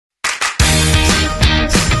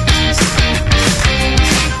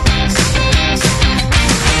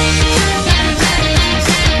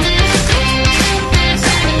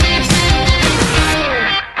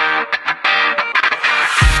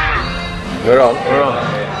on. We're on.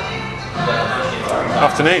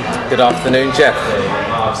 Afternoon. Good afternoon, Jeff.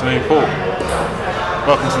 Afternoon, Paul.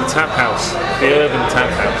 Welcome to the Tap House, the Urban Tap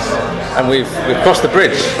House. And we've crossed the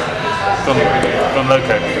bridge. Gone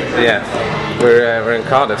loco. Yeah, we're in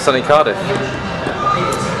Cardiff, sunny Cardiff.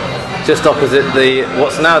 Just opposite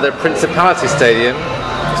what's now the Principality Stadium.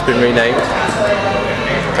 It's been renamed.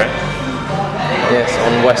 Okay. Yes,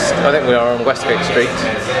 I think we are on Westgate Street.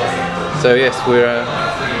 So yes,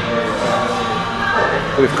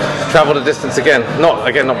 we've travelled a distance again. Not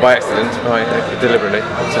by accident, deliberately.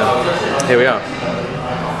 But here we are.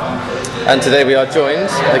 And today we are joined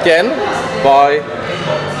again by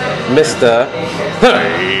Mr.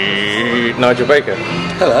 Nigel Baker.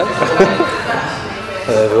 Hello.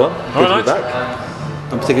 Hello everyone. Good to be back.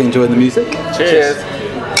 I'm particularly enjoying the music. Cheers.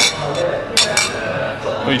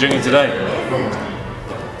 What are you drinking today?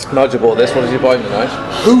 Nigel bought this. What did you buy me, Nigel?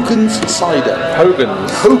 Hogan's cider. Hulk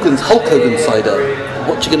Hogan cider.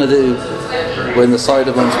 What you gonna do when the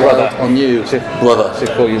cider runs wild on you? Brother.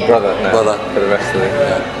 Should call you brother now. Brother. For the rest of it.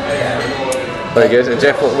 Yeah. Very good. And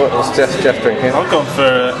Jeff, what's Jeff drinking? I've gone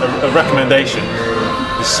for a recommendation.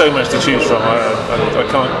 There's so much to choose from. I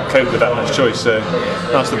can't cope with that much choice. So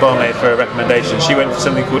I asked the barmaid for a recommendation. She went for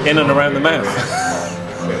something called In and Around the Mouth.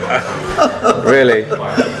 Really?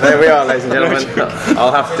 There we are, ladies and gentlemen.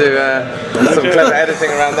 I'll have to some clever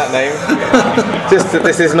editing around that name.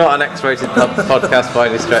 This is not an X-rated podcast by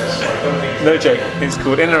any stretch. No joke. It's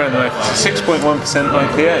called In and Around the Mouth. It's a 6.1%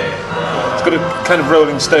 IPA. It's got a kind of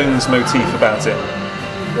Rolling Stones motif about it.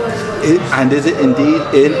 And is it indeed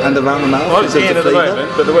in and around the mouth? Well, it's in at the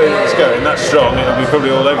moment, but the way that it's going, that's strong. It'll be probably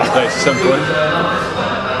all over the place at some point.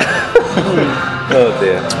 Oh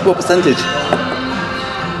dear. What percentage?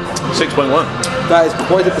 6.1. That is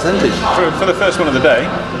quite a percentage. For the first one of the day.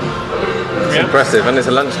 It's impressive, and it's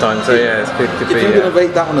a lunchtime, so yeah, it could be. If you're going to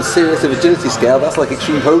rate that on a serious agility scale, that's like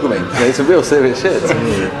extreme programming. It's a real serious shit.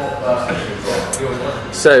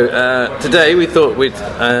 So today we thought we'd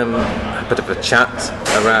have a bit of a chat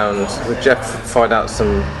around with Jeff, find out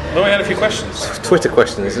some. Well, we had a few questions. Twitter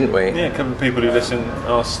questions, didn't we? Yeah, a couple of people who listen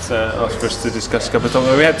asked for us to discuss a couple of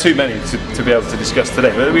topics. We had too many to be able to discuss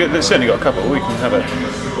today, but we've certainly got a couple. We can have a.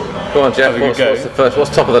 Go on, Jeff. What's the first? What's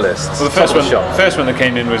top of the list? Well, the first one that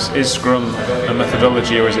came in was: is Scrum a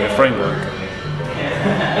methodology or is it a framework?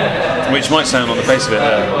 Which might sound on the face of it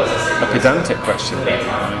a pedantic question. I mean,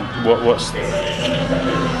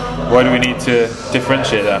 why do we need to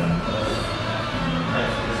differentiate that?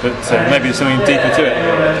 But maybe there's something deeper to it.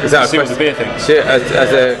 Is that see what the beer thinks.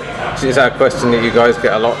 Is that a question that you guys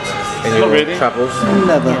get a lot in your travels?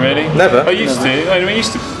 Never. Not really. Never. I used to.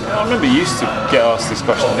 I remember you used to get asked this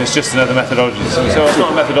question. It's just another methodology. So it's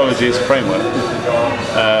not a methodology. It's a framework.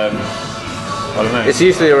 I don't know. It's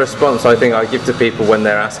usually a response I think I give to people when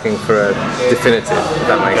they're asking for a definitive. If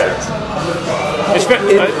that makes sense.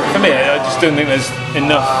 For me, I just don't think there's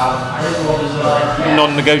enough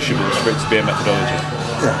non-negotiables for it to be a methodology.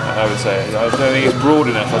 I would say. I don't think it's broad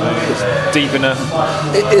enough. I don't think it's deep enough.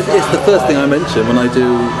 It's the first thing I mention when I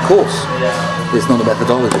do course. It's not a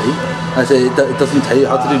methodology. I say it doesn't tell you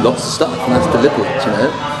how to do lots of stuff, and that's deliberate, you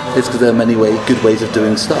know. It's because there are many good ways of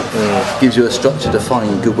doing stuff. It gives you a structure to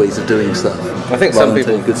find good ways of doing stuff. I think some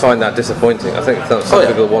people find that disappointing. I think some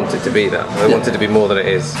people want it to be that. They want it to be more than it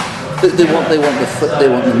is. They want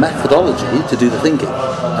the methodology to do the thinking,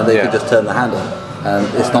 and they can just turn the handle. And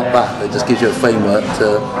it's not that. It just gives you a framework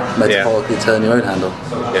to metaphorically turn your own handle.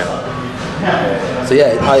 Yeah. So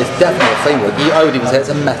it's definitely a framework. I would even say it's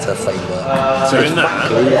a meta framework. So in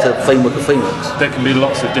that, it's a framework of frameworks. There can be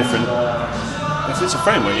lots of different. If it's a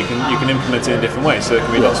framework, you can implement it in different ways. So there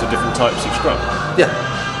can be lots of different types of Scrum. Yeah,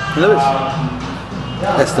 and there is.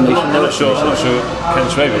 Estimation. I'm not sure Ken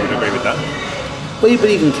Schwaber would agree with that. Well, but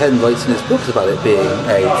even Ken writes in his books about it being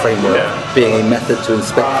a framework, being a method to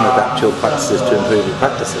inspect and adapt your practices to improve your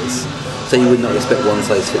practices. So you would not expect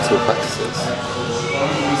one-size-fits-all practices.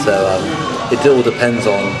 So it all depends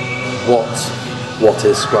on what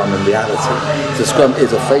is Scrum in reality. So Scrum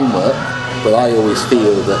is a framework, but I always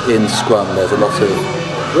feel that in Scrum there's a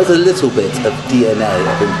little bit of DNA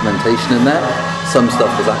of implementation in there. Some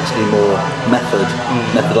stuff is actually more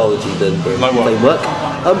methodology than framework.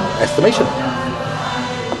 Estimation.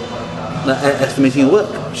 Estimating your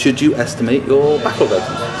work. Should you estimate your backlog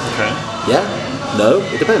items? Okay. Yeah? No?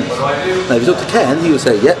 It depends. Now, if you talk to Ken, he would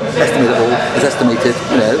say, estimate it all. It's estimated,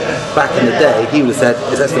 back in the day, he would have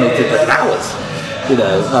said, it's estimated in hours.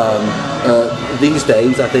 These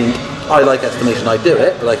days, I think, I like estimation, I do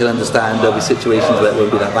it, but I can understand there'll be situations where it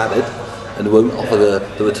won't be that valid, and it won't offer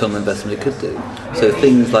the return on investment it could do. So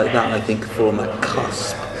things like that, I think, form a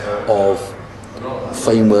cusp of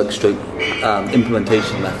framework stroke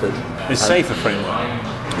implementation method. Is SAFe a framework?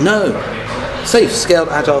 No. SAFe, Scaled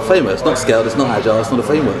Agile Framework. It's not scaled, it's not agile, it's not a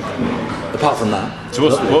framework. Apart from that. So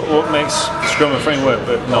what makes Scrum a framework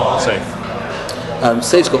but not SAFe?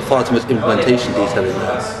 SAFe's got far too much implementation detail in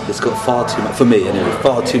there. It's got far too much, for me anyway,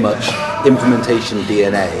 far too much implementation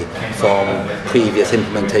DNA from previous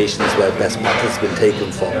implementations where best practice has been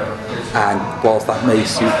taken from. And whilst that may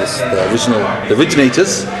suit the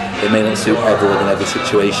originators, it may not suit everyone in every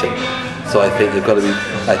situation. So I think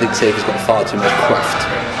SAFe has got far too much craft.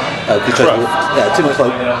 Too much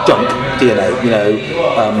like junk DNA,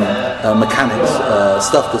 mechanics,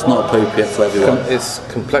 stuff that's not appropriate for everyone. It's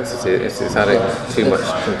complexity. It's adding too much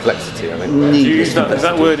complexity. I think. Do you use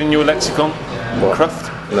that word in your lexicon? What? Craft?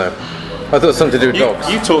 No. I thought it was something to do with dogs.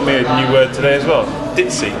 You taught me a new word today as well.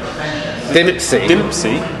 Ditzy. Dimpsy.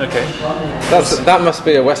 Dimpsy. Okay. That must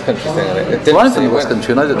be a West Country thing, isn't it? I'm from the West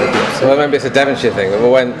Country and I don't know Dimpsy. Well, maybe it's a Devonshire thing. But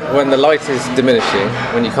when the light is diminishing,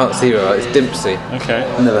 when you can't see well, it's Dimpsy. Okay.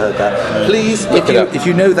 I've never heard that. Please, if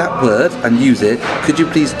you know that word and use it, could you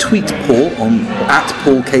please tweet Paul on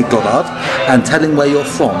 @PaulK Goddard and tell him where you're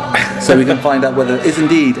from, so we can find out whether it is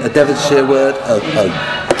indeed a Devonshire word, a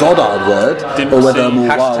Goddard word, Dimpsy. or whether more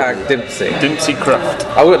Hashtag Dimpsy. Dimpsy craft.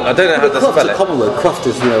 I don't know how to Craft's spell a it. common word. Craft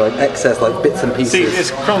is like excess, like bits and pieces. See, it's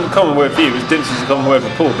a common word for you. Dimpsy's a common word for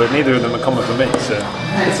Paul, but neither of them are common for me. So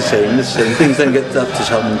It's a shame. Things don't get up to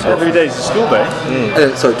Cheltenham too often. every day's a school day.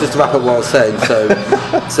 So just to wrap up what I was saying, so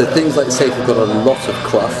things like SAFe have got a lot of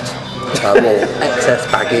craft, or excess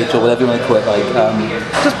baggage, or whatever you want to call it, like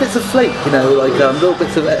just bits of flake, like little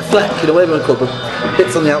bits of fleck, whatever you want to call it, but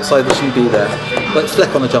bits on the outside that shouldn't be there, like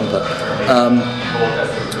fleck on a jumper.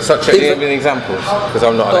 Give me examples, because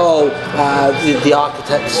I'm not. The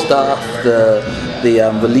architect stuff, the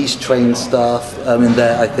release train stuff. In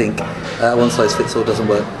there, I think one size fits all doesn't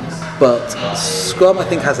work. But Scrum, I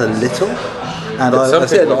think, has a little. And I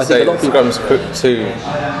think a lot of people. Scrum's too,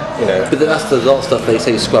 But that's a lot of stuff they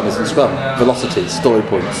say Scrum isn't Scrum. Velocity, story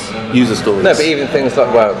points, user stories. No, but even things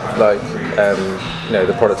like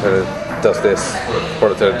the product owner does this,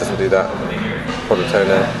 product owner doesn't do that. Product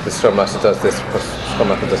owner, the Scrum Master does this, Scrum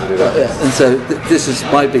Master doesn't do that. Yeah, and so this is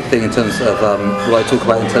my big thing in terms of what I talk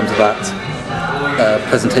about in terms of that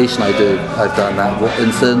presentation I've done that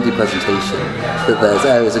uncertainty presentation, that there's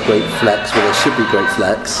areas of great flex where there should be great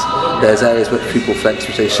flex, there's areas where people flex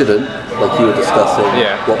which they shouldn't, like you were discussing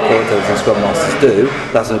what product owners and Scrum Masters do.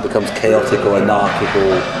 That's when it becomes chaotic or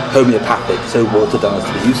anarchical, homeopathic, so watered down as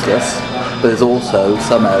to be useless. But there's also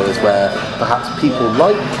some areas where perhaps people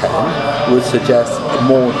like Ken would suggest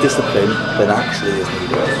more discipline than actually is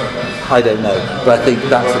needed. I don't know, but I think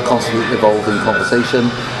that's a constantly evolving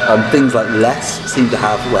conversation. Things like less seem to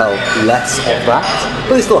have, less of that,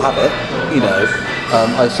 but they still have it,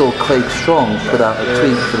 I saw Craig Strong put out a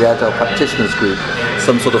tweet for the Agile Practitioners Group,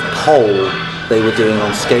 some sort of poll they were doing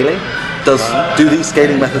on scaling. Do these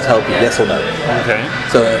scaling methods help you, yes or no? Okay.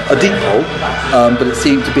 So a deep poll, but it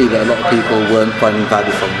seemed to be that a lot of people weren't finding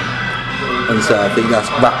value from them. And so I think that's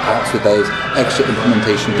perhaps with those extra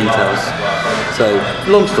implementation details. So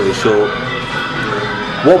long story short,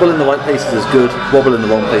 wobble in the right places is good, wobble in the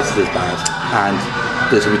wrong places is bad. And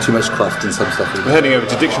there's going to be too much craft in some stuff. We're heading over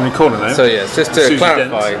to Dictionary Corner now. So yes, just to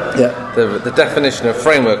clarify, the definition of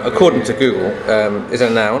framework, according to Google, is a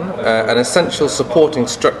noun, an essential supporting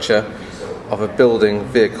structure of a building,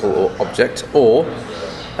 vehicle or object, or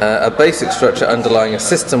a basic structure underlying a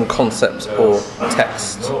system, concept or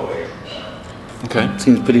text. Okay.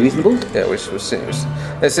 Seems pretty reasonable. Yeah, it's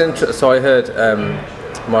interesting. So I heard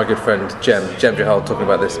my good friend Jem Johal talking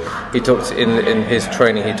about this. He talks in his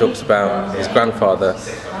training. He talks about his grandfather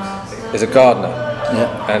is a gardener,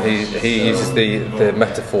 and he uses the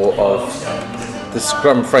metaphor of the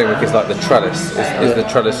Scrum framework is like the trellis. Is the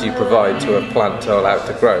trellis you provide to a plant to allow it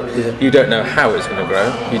to grow. You don't know how it's going to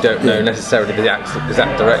grow. You don't know necessarily the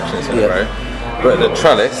exact direction it's going to grow. But the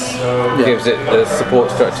trellis gives it the support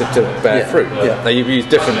structure to bear fruit. Now you've used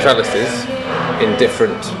different trellises in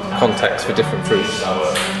different contexts for different fruits,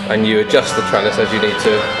 and you adjust the trellis as you need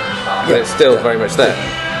to, but it's still very much there,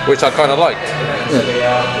 which I kind of liked.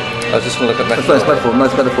 I was just going to look at metaphors.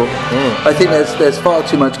 Nice metaphor. I think there's far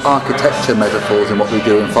too much architecture metaphors in what we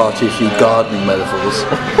do, and far too few gardening metaphors.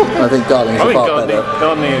 I think gardening is far better.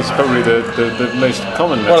 Gardening is probably the most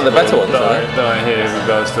common metaphor. One of the better ones that I hear in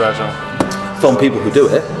regards to Agile. From people who do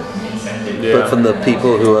it, but from the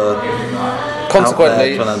people who are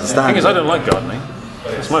consequently trying to understand. The thing is, I don't like gardening.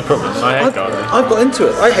 That's my problem. I hate gardening. I've got into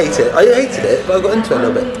it. I hate it. I hated it, but I got into it a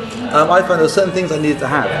little bit. I found there were certain things I needed to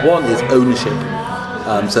have. One is ownership.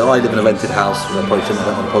 So I live in a rented house. I probably shouldn't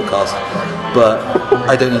have done on the podcast, but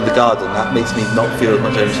I don't own the garden. That makes me not feel as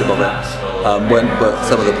much ownership of it. But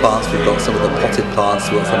some of the plants we've got, some of the potted plants,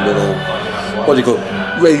 we've got some little, what do you call it,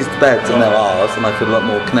 raised beds, and they're ours, and I feel a lot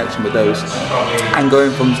more connection with those. And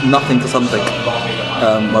going from nothing to something.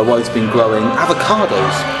 My wife's been growing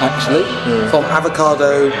avocados, actually, from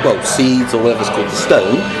avocado, seeds or whatever it's called, the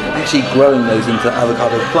stone, actually growing those into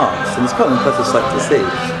avocado plants, and it's quite an impressive sight to see.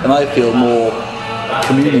 And I feel more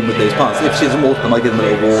communing with those plants. If she doesn't water them, I give them a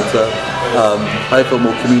little water. I feel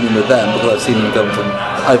more communing with them because I've seen them go from,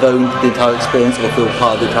 I've owned the entire experience or feel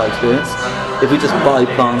part of the entire experience. If we just buy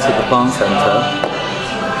plants at the plant centre,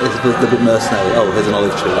 it's a little bit mercenary. Oh, here's an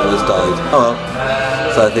olive tree that just died. Oh well.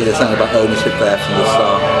 So I think there's something about ownership there from the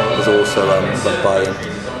start. There's also about buying.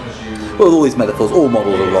 Well, all these metaphors, all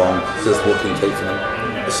models are wrong. Just what can you take from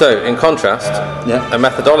them? So, in contrast, a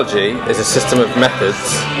methodology is a system of methods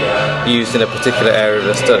used in a particular area of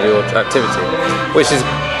a study or activity, which is,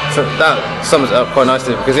 that sums it up quite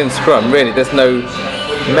nicely, because in Scrum, really, there's no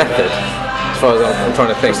method, as far as I'm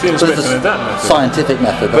trying to think. It's the scientific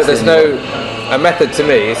method. But there's no, a method to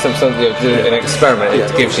me is something you do an experiment.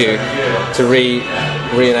 It gives you to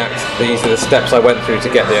reenact the steps I went through to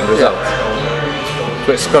get the end result.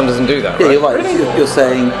 But Scrum doesn't do that, right? You're right. Really? You're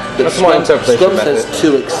saying that that's my interpretation. Scrum says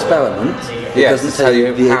to experiment. It doesn't tell you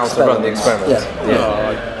how to run the experiment.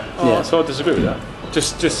 So I disagree with that.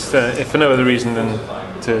 Just if for no other reason than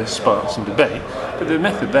to spark some debate. But the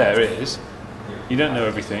method there is, you don't know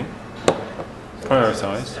everything.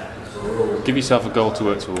 Prioritise. Give yourself a goal to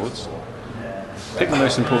work towards. Pick the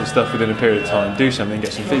most important stuff within a period of time. Do something,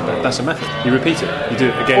 get some feedback. That's a method. You repeat it. You do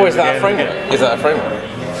it again. Or is that a framework? Is that a framework?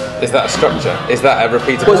 Is that a structure? Is that a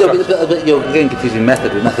repeatable structure? But you're again confusing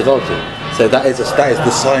method with methodology. So that is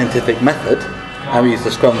the scientific method, and we use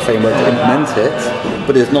the Scrum framework to implement it.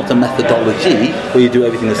 But it's not a methodology where you do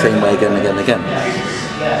everything the same way again and again and again.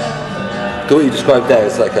 So what you described there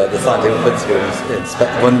is like the scientific principle,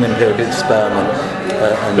 one empirical experiment.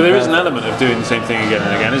 But there is an element of doing the same thing again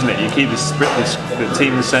and again, isn't it? You keep the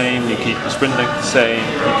team the same, you keep the sprint length the same,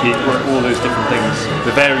 you keep all those different things.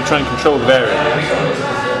 Try and control the variables.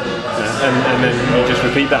 And then you just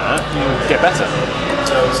repeat that and you get better.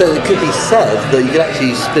 So it could be said that you could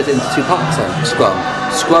actually split it into two parts then, Scrum.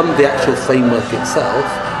 Scrum, the actual framework itself,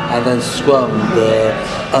 and then Scrum, the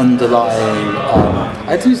underlying,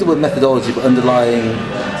 I don't use the word methodology, but underlying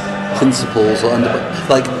principles, or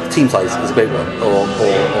like team size is a great one, or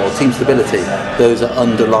team stability. Those are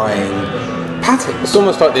underlying patterns. It's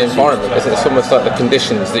almost like the environment, isn't it? It's almost like the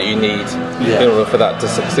conditions that you need in order for that to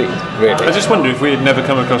succeed, really. I just wonder if we had never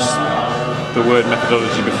come across the word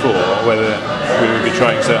methodology before, whether we would be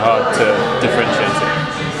trying so hard to differentiate it.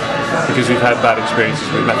 Because we've had bad experiences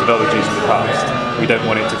with methodologies in the past. We don't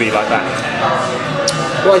want it to be like that.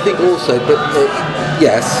 Well, I think also, but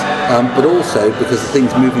also because the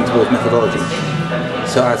thing's moving towards methodology.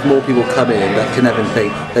 So as more people come in that can even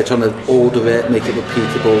think, they're trying to order it, make it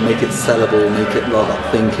repeatable, make it sellable, make it love up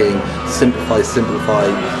thinking, simplify,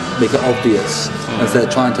 make it obvious. And so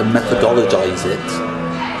they're trying to methodologize it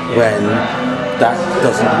when that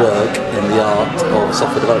doesn't work in the art of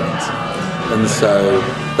software development. And so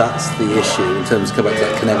that's the issue in terms of coming back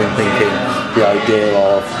to that connecting thinking, the idea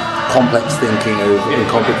of complex thinking over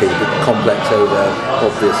complicated, complex over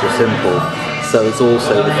obvious or simple. So it's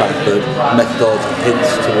also the fact that methodology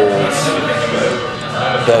hints towards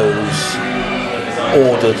those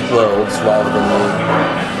ordered worlds rather than the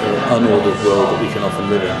unordered world that we can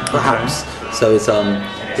often live in, perhaps. So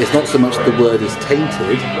it's not so much the word is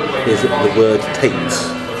tainted, is that the word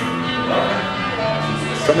taints.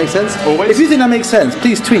 Does that make sense? Always. If you think that makes sense,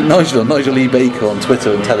 please tweet Nigel E. Baker on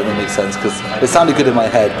Twitter and tell him it makes sense, because it sounded good in my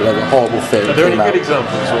head, but I had a horrible fit. Are there any good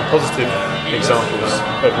examples or positive examples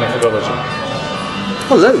of methodology?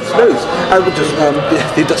 Oh, loads. I would just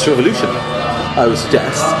the Industrial Revolution. I would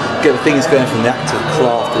suggest get things going from the act of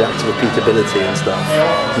craft, the act of repeatability and stuff,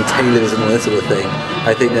 and Taylorism and all this sort of thing.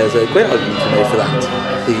 I think there's a great argument to make for that.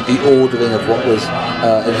 The ordering of what was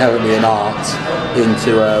inherently an art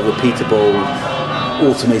into a repeatable,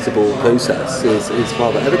 automatable process is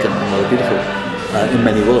rather elegant and rather beautiful in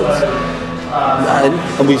many worlds.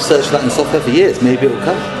 And we've searched for that in software for years. Maybe it will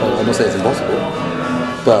come. I'm not saying it's impossible,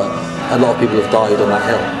 but a lot of people have died on that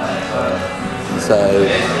hill. So,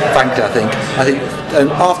 frankly, I think, and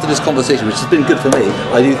after this conversation, which has been good for me,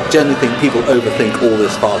 I do generally think people overthink all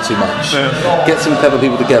this far too much. Yeah. Get some clever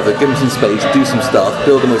people together, give them some space, do some stuff,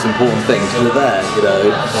 build the most important things. They're there,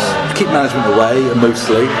 Keep management away,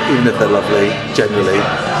 mostly, even if they're lovely, generally,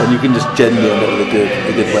 and you can just genuinely end up with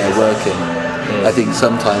a good way of working. I think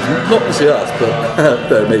sometimes, not necessarily us,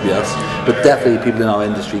 but maybe us, but definitely people in our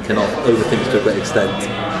industry can overthink to a great extent.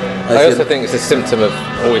 I also think it's a symptom of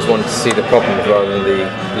always wanting to see the problems rather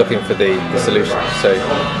than looking for the solution. So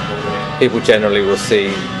people generally will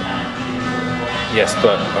see, yes,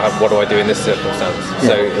 but what do I do in this circumstance? Yeah.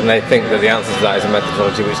 So, and they think that the answer to that is a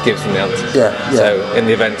methodology which gives them the answers. Yeah, yeah. So in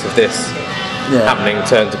the event of this happening,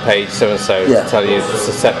 turn to page so-and-so to tell you this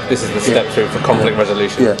is the step through for conflict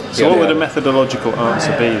resolution. Yeah. So what would a methodological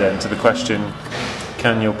answer be then to the question,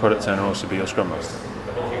 can your product owner also be your Scrum Master?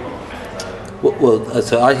 Well,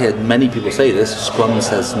 so I hear many people say this. Scrum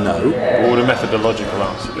says no. What would a methodological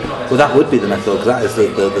answer be? Well, that would be the method, because that is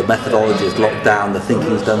the methodology is locked down. The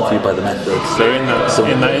thinking is done through by the methods. So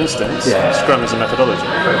in that instance, Scrum is a methodology.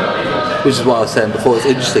 Which is what I was saying before. It's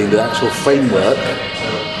interesting. The actual framework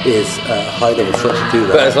is a high level structure to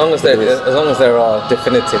that. But as long as there are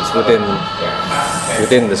definitives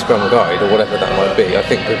within the Scrum guide or whatever that might be, I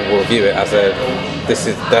think people will view it as that's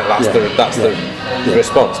the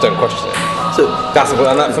response. Don't question it. So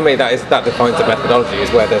and that for me that defines the methodology,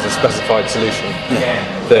 is where there's a specified solution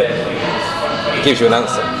that gives you an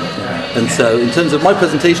answer. And so, in terms of my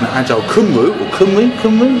presentation at Agile Cymru,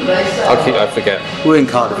 I forget. We're in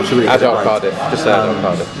Cardiff. We should really Agile get it right. Cardiff. Just say Agile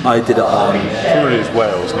Cardiff. I did it on. Cymru is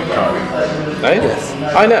Wales, not Cardiff. Eh? Yes.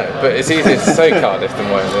 I know, but it's easier to say Cardiff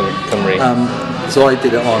than Wales than Cymru. So I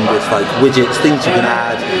did it on this like widgets, things you can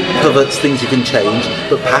add, pivots, things you can change,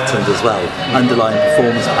 but patterns as well, underlying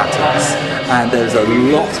performance patterns. And there's a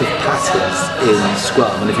lot of patterns in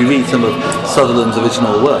Scrum. And if you read some of Sutherland's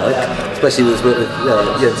original work, especially this work with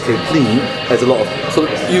Jens K. Clean, there's a lot of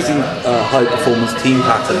sort of using high performance team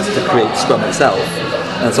patterns to create Scrum itself.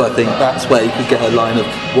 And so I think that's where you could get a line of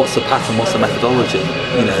what's the pattern, what's the methodology.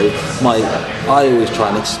 You know, I always try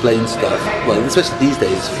and explain stuff, well, especially these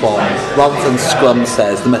days, from rather than Scrum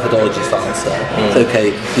says the methodology is the answer. It's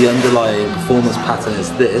okay, the underlying performance pattern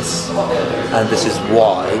is this, and this is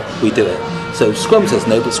why we do it. So Scrum says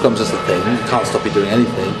no, but Scrum's just a thing. You can't stop you doing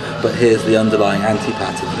anything. But here's the underlying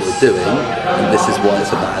anti-pattern that you're doing, and this is why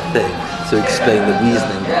it's a bad thing. So explain the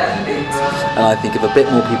reasoning behind it. And I think if a bit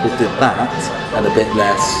more people did that, and a bit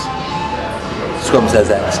less Scrum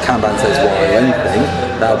says X, Kanban says Y, or anything,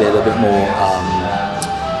 that would be a little bit more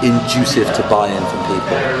inducive to buy-in from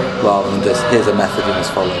people, rather than just here's a method you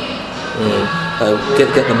must follow.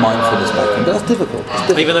 Get the mindfulness back in, but that's difficult.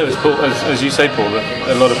 Even though, as you say, Paul, that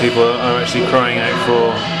a lot of people are actually crying out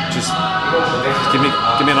for just give me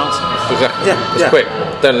an answer. Exactly. It's quick.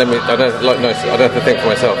 Don't let me. I don't have to think for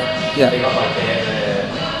myself. Yeah.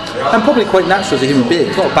 And probably quite natural as a human being.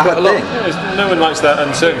 It's not a bad thing. No one likes that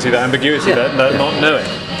uncertainty, that ambiguity, that not knowing.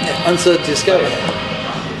 Uncertainty is scary.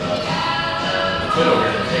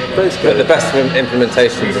 Very scary. But the best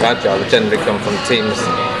implementations of Agile have generally come from teams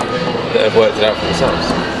that have worked it out for themselves.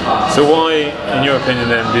 So why, in your opinion,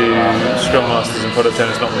 then, do Scrum Masters and Product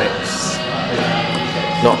Owners not mix?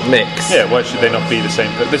 Not mix? Yeah, why should they not be the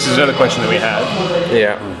same? But this is another question that we had.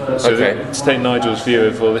 Yeah, so okay. To take Nigel's view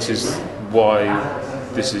of, well, this is why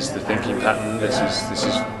this is the thinking pattern, this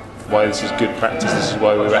is why this is good practice, this is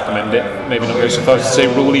why we recommend it. Maybe not go so far as to say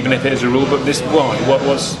rule, even if it is a rule, but this why?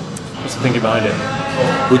 What's the thinking behind it?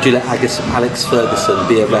 Would you let Alex Ferguson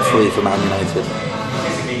be a referee for Man United?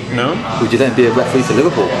 No. Would you then be a referee for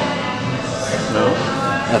Liverpool? No.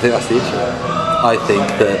 I think that's the issue. I think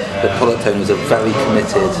that the product owners are very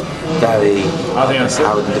committed, very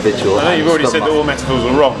empowered individual. I know you've already said that all metaphors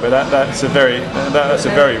are wrong, but that's a very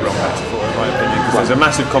wrong metaphor in my opinion, because there's a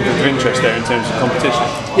massive conflict of interest there in terms of competition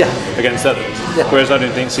against others. Yeah. Whereas I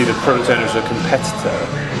don't see the product owner as a competitor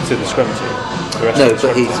to the Scrum team. No,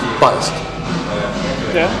 but he's biased.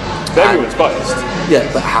 Yeah. Everyone's biased. Yeah,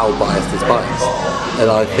 but how biased is biased? And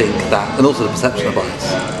I think that, and also the perception of bias.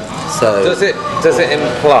 So does it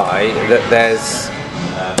imply that there's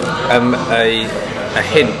a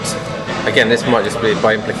hint? Again, this might just be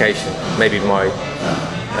by implication. Maybe my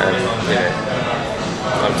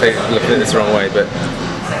I'm looking at this the wrong way, but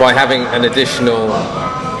by having an additional,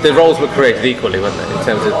 the roles were created equally, weren't they? In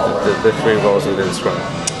terms of the three roles within Scrum.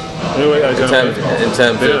 In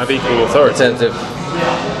terms they don't have equal authority. In terms of,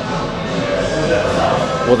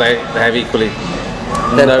 well, they have equally.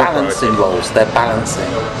 They're balancing roles. They're balancing.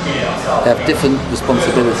 They have different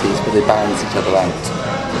responsibilities, but they balance each other out.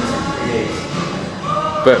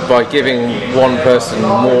 But by giving one person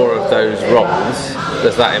more of those roles,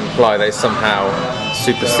 does that imply they somehow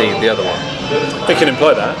supersede the other one? It can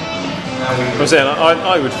imply that. I'm saying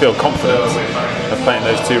I would feel confident of playing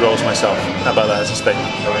those two roles myself. How about that as a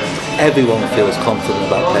statement? Everyone feels confident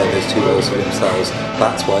about playing those two roles for themselves.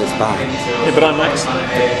 That's why it's banned. Yeah, but I'm next.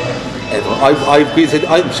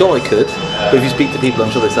 I'm sure I could, but if you speak to people,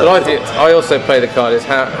 I'm sure they say. But I also play the card is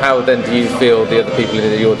how then do you feel the other people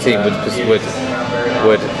in your team would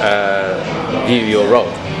would view your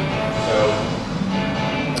role.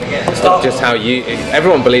 It's not just how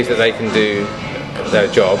everyone believes that they can do their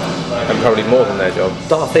job, and probably more than their job.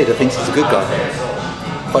 Darth Vader thinks he's a good guy.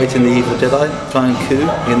 Fighting the evil Jedi, trying to coup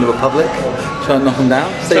in the Republic, trying to knock him down.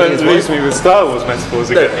 Don't lose me with Star Wars metaphors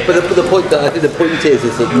again. No, but the point that I think the point is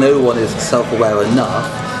that no one is self-aware enough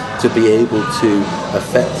to be able to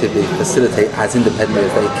effectively facilitate as independently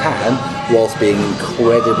as they can, whilst being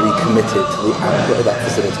incredibly committed to the output of that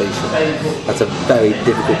facilitation. That's a very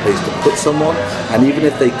difficult place to put someone, and even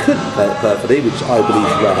if they could play it perfectly, which I believe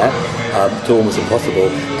is rare, to almost impossible,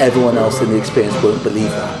 everyone else in the experience won't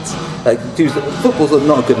believe that. Like, football's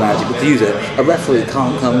not a good analogy, but to use it, a referee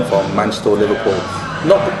can't come from Manchester or Liverpool.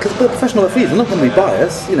 Not because they're professional referees, they're not going to be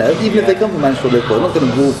biased, you know, even if they come from Manchester or Liverpool, they're not going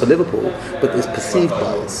to rule for Liverpool, but it's perceived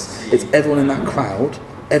bias. It's everyone in that crowd,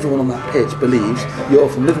 everyone on that pitch believes you're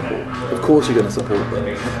from Liverpool. Of course you're going to support them.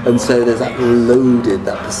 And so there's that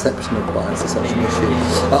perception of bias is such an issue.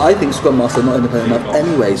 I think Scrum Master are not independent enough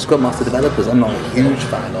anyway. Scrum Master developers I'm not a huge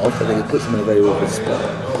fan of. I think it puts them in a very awkward spot.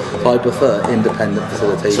 So I prefer independent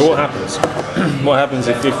facilitation. So what happens? What happens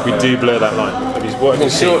if we do blur that line?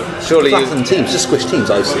 Surely flatten teams, just squish teams,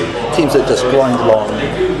 I see. Teams that just grind along,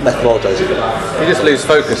 methodologize it. You just lose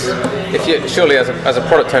focus. Surely as a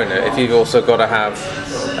product owner, if you've also got to have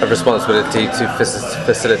a responsibility to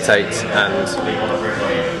facilitate and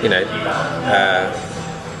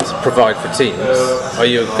to provide for teams, or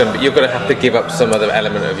you're going to have to give up some other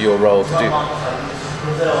element of your role to do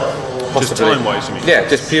that. Just time-wise, you mean? Yeah,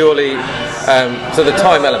 just purely. So the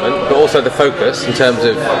time element, but also the focus in terms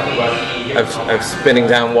of spinning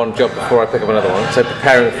down one job before I pick up another one. So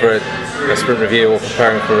preparing for a sprint review or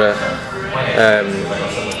preparing for a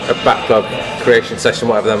backlog creation session,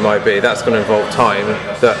 whatever that might be. That's going to involve time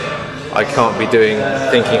that I can't be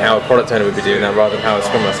thinking how a product owner would be doing that rather than how a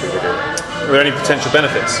Scrum Master would be doing it. Are there any potential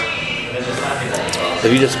benefits?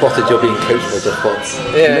 Have you just spotted you're being coached by Jeff Watts?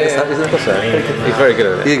 Yeah. He's very good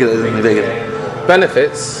at it. He's good, isn't he? Very good.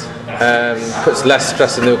 Benefits, puts less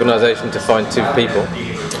stress in the organisation to find two people.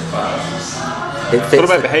 What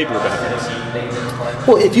about behavioural benefits?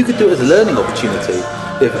 Well, if you could do it as a learning opportunity,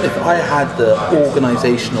 if I had the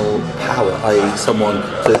organisational power, i.e. someone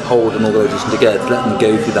to hold an organisation together, to let them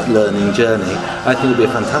go through that learning journey, I think it would be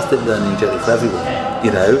a fantastic learning journey for everyone.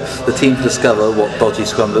 You know, the team to discover what dodgy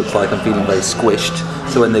Scrum looks like and feeling very squished,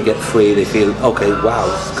 so when they get free they feel, okay, wow,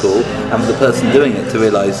 this is cool, and for the person doing it to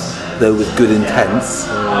realise though with good intents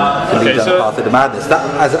to lead that path into madness. That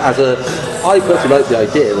I personally like the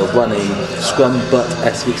idea of running Scrum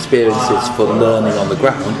butt-esque experiences for learning on the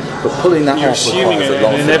ground, but pulling that off assuming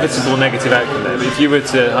an inevitable negative outcome there. But if you were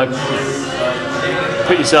to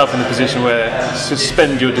put yourself in a position where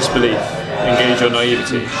suspend your disbelief, engage your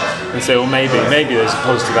naivety, and say, well, maybe there's a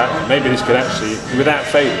positive outcome. Maybe this could actually, without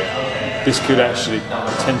failure, this could actually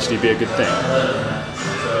potentially be a good thing.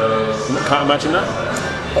 Can't imagine that?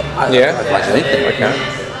 I can imagine anything. I can.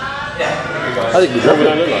 I think what would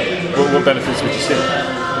that look like? What benefits would you see?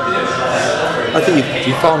 I think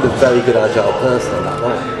you found a very good agile person in that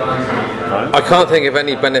role. Right. I can't think of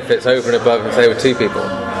any benefits over and above if they were two people.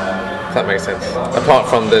 If that makes sense. Apart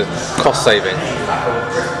from the cost saving.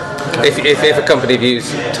 If a company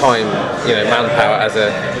views time, manpower as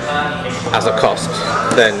a cost,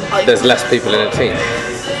 then there's less people in a team.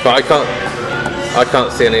 But I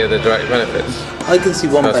can't see any other direct benefits. I can see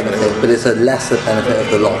one benefit, but it's a lesser benefit of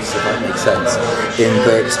the loss, if that makes sense. In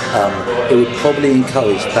that it would probably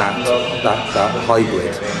encourage that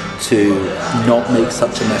hybrid to not make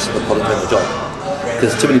such a mess of the product owner job.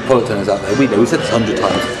 Because too many product owners out there, we've said this 100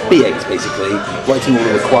 times, BAs basically, writing all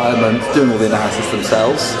the requirements, doing all the analysis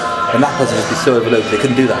themselves, and that person would be so overloaded they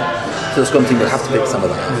couldn't do that. So the Scrum team would have to pick some of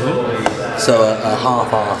that. Mm-hmm. So a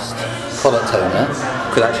half-assed product owner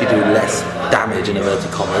could actually do less damage in inverted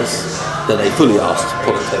commas than a fully asked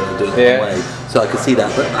product owner doing it the wrong way. So I could see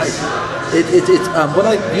that. But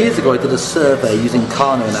years ago I did a survey using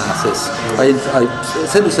Kano analysis. I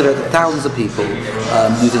sent a survey to thousands of people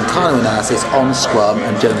using Kano analysis on Scrum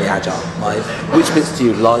and generally Agile. Right? Which bits do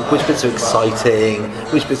you like? Which bits are exciting?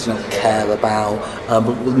 Which bits do you not care about?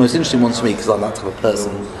 But the most interesting ones for me, because I'm that type of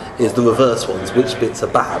person, is the reverse ones. Which bits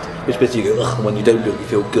are bad? Which bits do you go, ugh, and when you don't do it you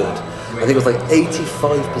feel good? I think it was like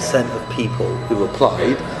 85% of people who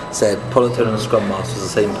replied said product owner and Scrum Master was the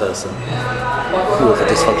same person. Who was a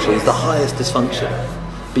dysfunction? It was the highest dysfunction.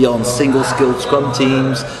 Beyond single-skilled Scrum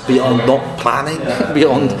teams, beyond not planning,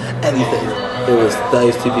 beyond anything. It was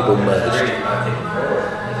those two people merged.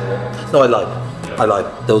 No, I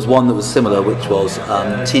lied. There was one that was similar, which was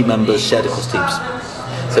team members shared across teams.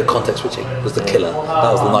 So context switching was the killer.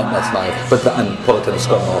 That was the nightmare tonight. But and product owner,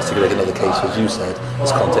 Scrum Master, like another case, as you said,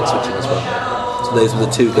 is context switching as well. So those were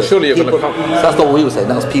the two. That surely you're people, going to. That's not what we were saying.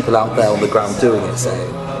 That was people out there on the ground doing it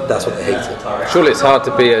saying that's what they hated. Surely it's hard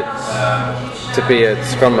to be a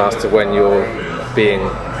Scrum Master when you're being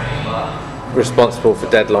responsible for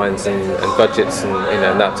deadlines and budgets and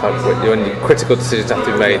and that type of when critical decisions have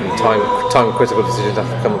to be made and time critical decisions have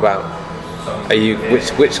to come about. Are you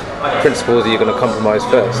which principles are you going to compromise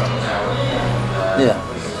first? Yeah.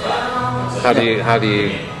 How do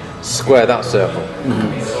you square that circle?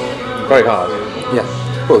 Mm-hmm. Very hard. Yeah.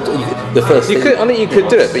 Well, the first I think you could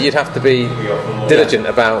do it, but you'd have to be diligent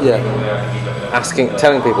about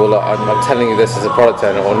telling people, look, I'm telling you this as a product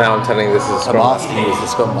owner, or now I'm telling you this as a Scrum Master. I'm asking you as a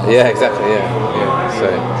Scrum Master. Yeah, exactly. Yeah. So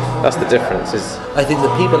that's the difference. I think the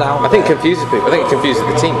people out. I think it confuses people. I think it confuses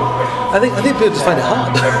the team. I think people just find it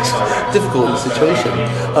hard, difficult in the situation.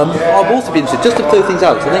 I'll also be interested just to throw things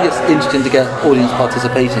out. Because I think it's interesting to get audience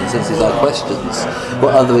participation since these are questions.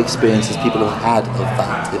 What other experiences people have had of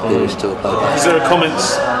that, if they wish to apply that. Is there a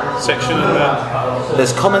comments section of that?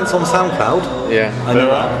 There's comments on SoundCloud. Yeah.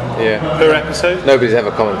 There are? Yeah. Per episode? Nobody's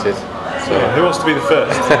ever commented. So. Yeah. Who wants to be the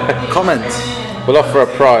first? Comments. We'll offer a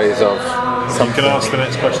prize of. You can ask the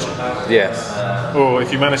next question. Yes. Or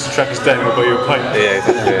if you manage to track us down, we'll buy you a pint. Yeah,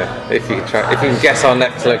 exactly. Yeah. If you can guess our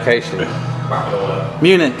next location.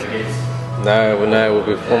 Munich. No, we'll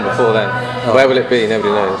be one before then. Oh. Where will it be?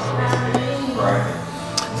 Nobody knows.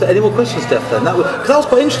 So any more questions, Steph? Then because that was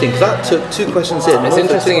quite interesting. Because that took 2 questions in. It's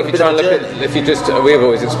interesting if you try and look at we've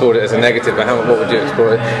always explored it as a negative, but what would you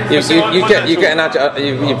explore it? You get an agile.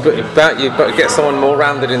 You get someone more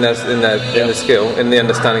rounded in the skill, in the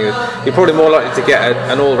understanding. You're probably more likely to get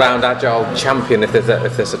an all-round agile champion if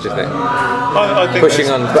there's such a thing. I think pushing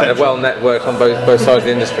on well networked on both sides of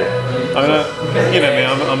the industry. I mean, you know me.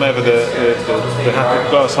 I'm ever the happy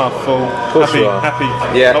glass half full, happy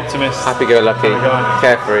optimist, happy-go-lucky,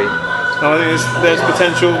 carefree. I think there's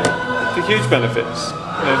potential for huge benefits.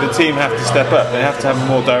 The team have to step up. They have to have a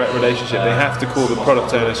more direct relationship. They have to call the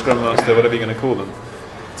product owner, Scrum Master, whatever you're going to call them,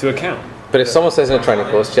 to account. But if someone says in a training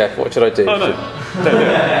course, Jeff, what should I do? Oh no, don't do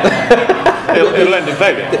it. It'll end in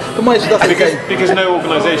failure. Because no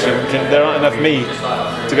organisation there aren't enough me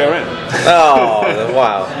to go around. Oh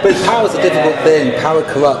wow! But power's a difficult thing. Power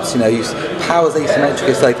corrupts. Power's asymmetric.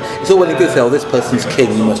 It's like it's all well and good to say, "Oh, this person's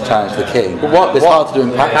king. You must challenge the king." But it's hard to do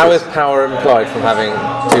in practice. How is power implied from having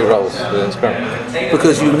 2 roles within Scrum?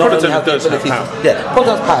 Because you not only have the ability,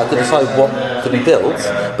 product has power to decide what to be built,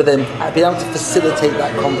 but then be able to facilitate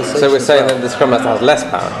that conversation. So we're saying that the Scrum Master has less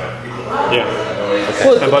power. Yeah. Okay.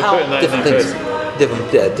 Well, and by putting that different things.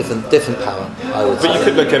 Different power, I would say. But you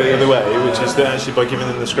could look at it the other way, which is that actually by giving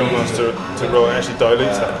them the Scrum Master to role, it actually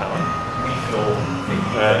dilutes that power.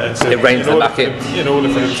 And so it reins them back in. In order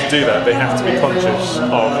for them to do that, they have to be conscious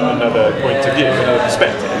of another point of view, another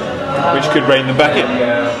perspective, which could rein them back in.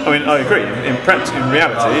 I mean, I agree. In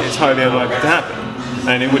reality, it's highly unlikely to happen.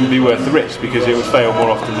 And it wouldn't be worth the risk because it would fail more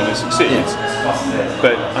often than it succeeds.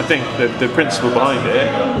 But I think that the principle behind it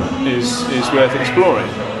is worth exploring.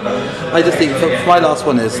 I just think my last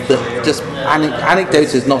one is that just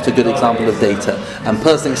anecdote is not a good example of data, and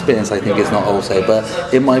personal experience I think is not also. But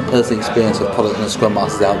in my personal experience of product and Scrum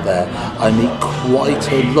Masters out there, I meet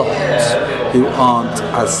quite a lot who aren't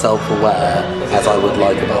as self-aware as I would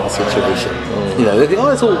like about the situation. They think,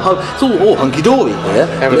 it's all hunky-dory here.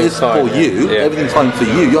 Everything's for you. Yeah. Everything's fine for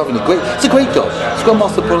you. You're having it's a great job. Scrum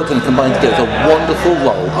Master, product and combined together is a wonderful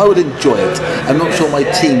role. I would enjoy it. I'm not sure my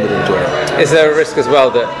team would enjoy it. Is there a risk as well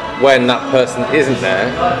that when that person isn't there,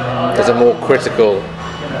 there's a more critical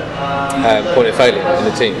point of failure in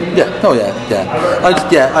the team? Yeah. Oh yeah.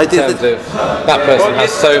 I did. In terms of that person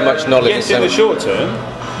has so much knowledge. Yes, in the short term.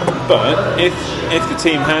 But if the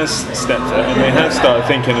team has stepped up and they have started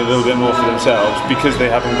thinking a little bit more for themselves because they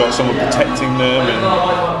haven't got someone protecting them and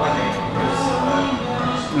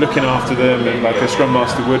looking after them and like a Scrum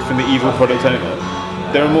Master would from the evil product owner,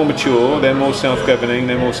 they're more mature, they're more self-governing,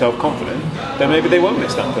 they're more self-confident, then maybe they won't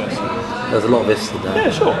miss that person. There's a lot of ifs to that. Yeah,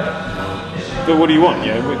 sure. But what do you want?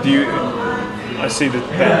 I see that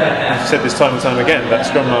I've said this time and time again, that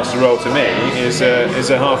Scrum Master role to me is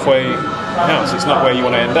a halfway house. It's not where you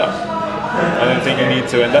want to end up. I don't think you need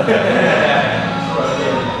to end up there.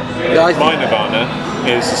 My nirvana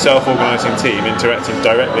is a self-organising team interacting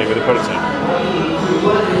directly with the product owner.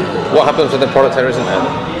 What happens when the product owner isn't there?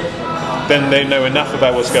 Then they know enough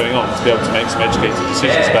about what's going on to be able to make some educated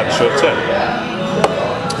decisions about the short term.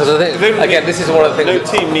 Because I think, again, this is one of the things. No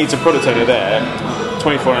team needs a product owner there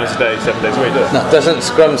 24 hours a day, 7 days a week. No. Doesn't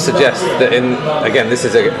Scrum suggest that this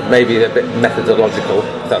is maybe a bit methodological,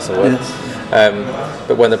 if that's a word,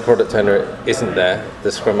 But when the product owner isn't there,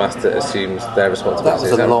 the Scrum Master assumes their responsibility.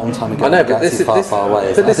 That was a long time ago. I know, but this is far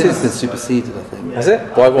away. But I think it's been superseded. I think. Has it?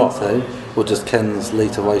 Why what? I think so. Or just Ken's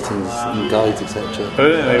later writings and guides, etc. But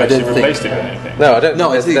I don't think they've actually replaced it with anything. No, I don't.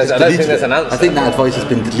 No, I think there's an answer. I think that advice has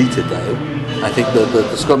been deleted though. I think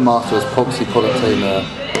the Scrum Master was proxy product owner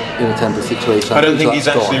in a temporary situation. I don't think he's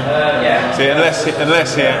actually see,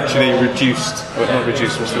 unless he actually reduced, well, not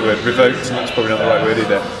reduced, what's the word? Revoked. That's probably not the right word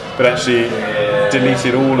either. But actually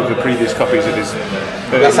deleted all of the previous copies of his.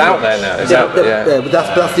 That's out there now. It's out. But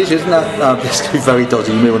that's the issue, isn't that? This could be very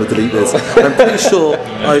dodgy. You may want to delete this. I'm pretty sure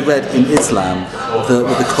I read in Islam the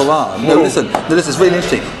Quran. No, listen. It's really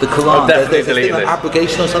interesting. The Quran. There's this thing like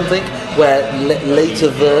abrogation or something where later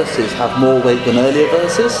verses have more weight than earlier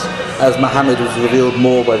verses. As Muhammad was revealed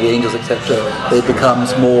more by the angels, etc., it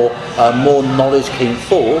becomes more knowledge came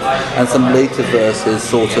forth, and some later verses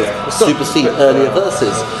sort of supersede earlier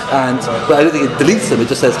verses. But I don't think it deletes them. It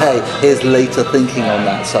just says, "Hey, here's later thinking on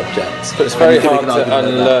that subject." But it's very hard to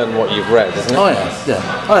unlearn what you've read, isn't it? Oh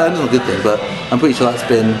yeah. Oh, yeah, that's not a good thing, but I'm pretty sure that's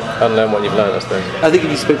been unlearn what you've learned, I suppose. I think if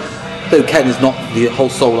you spoke, though Ken is not the whole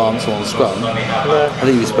sole answer on Scrum. No. I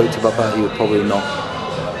think if you spoke to him about that, he would probably not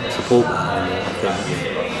support that anymore.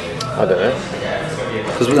 I don't know.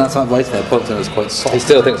 Because when that's not writing there, product owner is quite soft. He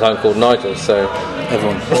still thinks I'm called Nigel, so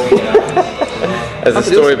everyone. There's a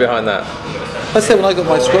story behind that. I said when I got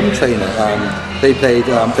my Scrum trainer, they played.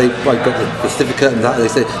 I got the certificate and that. They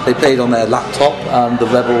said they played on their laptop the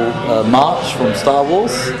Rebel March from Star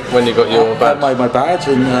Wars. When you got your badge, my badge,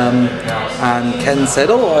 and Ken said,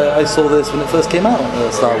 "Oh, I saw this when it first came out,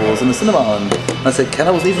 Star Wars in the cinema." And I said, "Ken,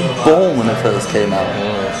 I wasn't even born when it first came out."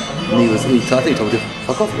 And I think he told me to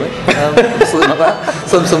fuck off, right? Something like that.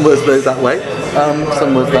 Some words go that way.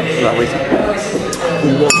 Some words that way.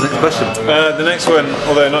 What's the next question? The next one,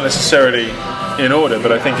 although not necessarily in order,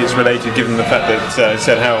 but I think it's related given the fact that it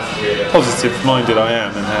said how positive-minded I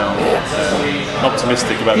am and how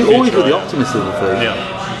optimistic about the future. You always got the optimism of the thing. Yeah.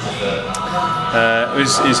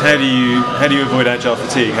 Is how do you avoid agile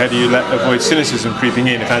fatigue? How do you avoid cynicism creeping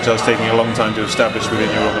in if agile is taking a long time to establish within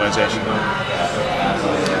your organisation?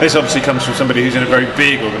 This obviously comes from somebody who's in a very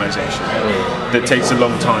big organisation that takes a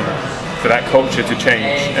long time for that culture to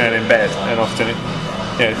change and embed, and often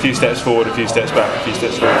a few steps forward, a few steps back, a few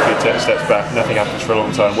steps forward, a few steps back. Nothing happens for a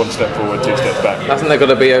long time. One step forward, two steps back. Hasn't there got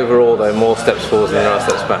to be overall though more steps forward than there are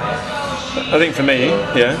steps back? I think for me,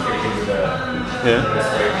 yeah.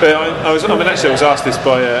 But I was asked this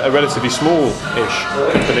by a relatively small-ish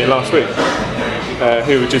company last week,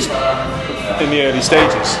 who were just in the early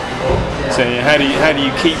stages, saying, "How do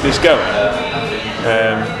you keep this going?"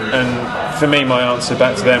 And for me, my answer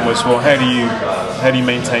back to them was, "Well, how do you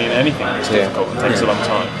maintain anything that's difficult and takes a long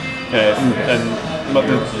time?"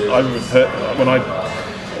 When I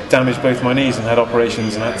damaged both my knees and had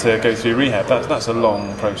operations and had to go through rehab, that's a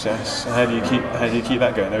long process. How do you keep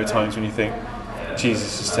that going? There were times when you think,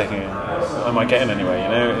 Jesus is taking. Am I getting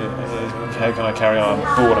anywhere? How can I carry on?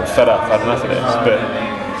 I'm bored. I'm fed up. I've had enough of this.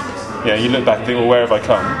 But you look back and think, well, where have I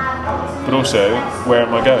come? But also, where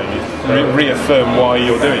am I going? You reaffirm why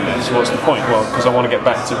you're doing this. What's the point? Well, because I want to get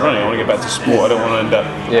back to running. I want to get back to sport. I don't want to end up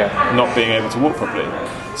not being able to walk properly.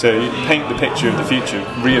 So you paint the picture of the future,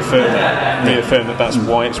 reaffirm that that's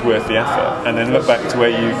why it's worth the effort, and then look back to where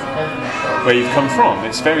you've come from.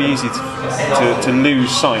 It's very easy to lose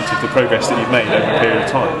sight of the progress that you've made over a period of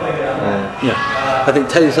time. I think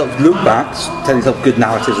tell yourself, look back, tell yourself good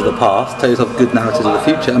narratives of the past, tell yourself good narratives of the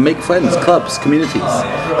future, and make friends, clubs, communities.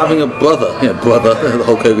 Having a brother, the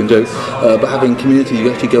Hulk Hogan joke, but having community you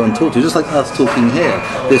actually go and talk to, just like us talking here,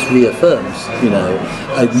 this reaffirms,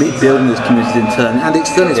 building this community internally and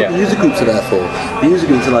externally. It's what the user groups are there for. The user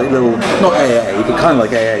groups are like little, not AA, but kind of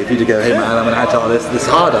like AA, for you to go, hey man, I'm an agile, this is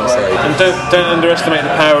hard outside. And don't underestimate the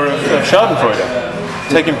power of Schadenfreude.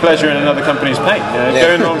 Taking pleasure in another company's pain.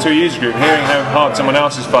 Going on to a user group, hearing how hard someone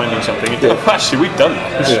else is finding something, actually we've done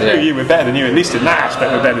that. Screw you, we're better than you. At least in that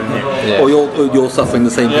aspect, we're better than you. Or you're suffering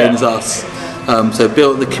the same pain as us. So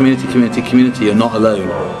build the community. You're not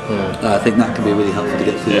alone. I think that can be really helpful to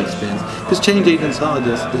get through the experience. Because change agents are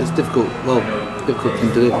it's difficult. Difficult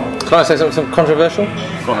thing to do. Can I say something controversial?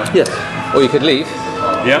 Go on. Yes. Or you could leave.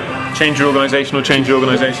 Yeah. Change your organisation or change your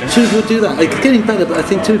organisation. Two people do that. It's getting better, but I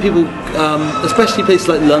think too many people, especially places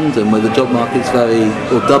like London where the job market's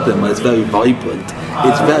or Dublin where it's very vibrant,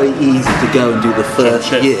 it's very easy to go and do the first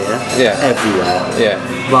year everywhere,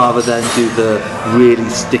 rather than do the really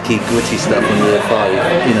sticky, gritty stuff in year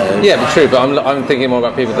 5. Yeah, but true. But I'm thinking more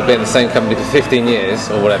about people that have been in the same company for 15 years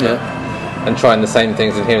or whatever. And trying the same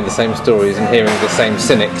things and hearing the same stories and hearing the same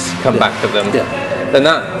cynics come back to them. Then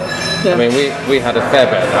Yeah. I mean, we had a fair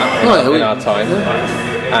bit of that in our time.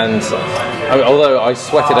 Yeah. And although I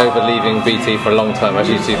sweated over leaving BT for a long time, as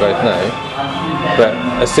you two both know, but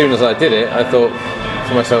as soon as I did it, I thought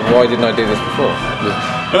to myself, why didn't I do this before?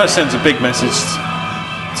 Well, that sends a big message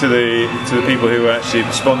to the people who are actually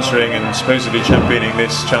sponsoring and supposedly championing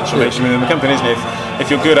this transformation within the company, isn't it? If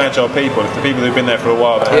you're good agile people, if the people who've been there for a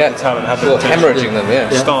while that have the talent, have the potential, hemorrhaging them,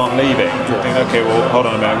 start leaving, think, okay, well, hold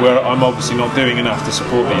on a minute, I'm obviously not doing enough to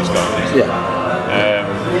support these guys.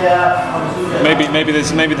 Maybe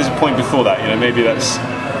there's a point before that. Maybe that's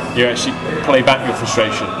you actually play back your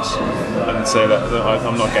frustrations and say that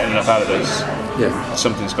I'm not getting enough out of this. Yeah.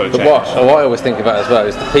 Something's got to change. What I always think about as well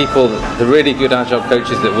is the people, the really good agile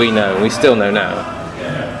coaches that we know, and we still know now,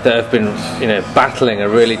 that have been battling a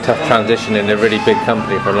really tough transition in a really big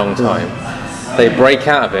company for a long time. They break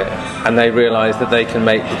out of it and they realise that they can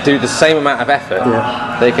do the same amount of effort.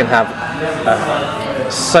 Yeah. They can have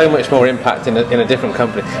so much more impact in a different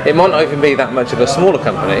company. It might not even be that much of a smaller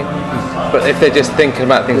company, but if they're just thinking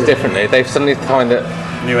about things differently, they suddenly find that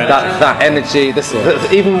that energy,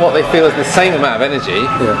 even what they feel is the same amount of energy,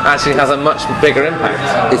 actually has a much bigger impact.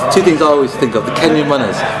 It's two things I always think of. The Kenyan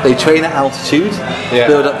runners, they train at altitude,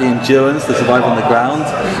 build up the endurance to survive on the ground,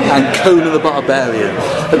 and Conan the Barbarian.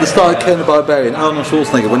 At the start of Conan the Barbarian, Arnold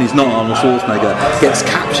Schwarzenegger, when he's not Arnold Schwarzenegger, gets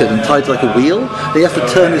captured and tied to like a wheel. They have to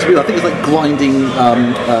turn this wheel, I think it's like grinding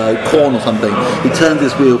corn or something. He turns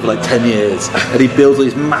this wheel for like 10 years, and he builds all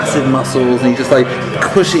these massive muscles, and he's just like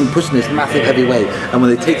pushing this massive heavy weight. And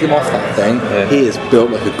when they take him off that thing, he is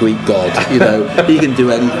built like a Greek god. He can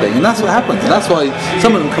do anything, and that's what happens. And that's why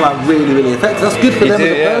some of them come out really, really effective. That's good for them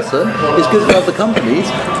as a person. It's good for other companies,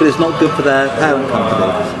 but it's not good for their parent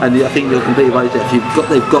company. And I think you're completely right there.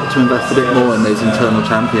 They've got to invest a bit more in those internal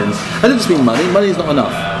champions. I don't just mean money. Money is not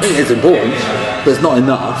enough. It's important, but it's not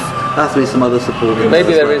enough. There has to be some other support.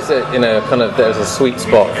 Maybe there is there's a sweet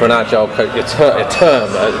spot for an agile coach, a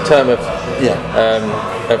term of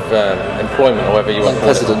employment, or whatever you want to call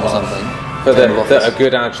it. President or something. But that a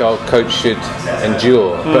good agile coach should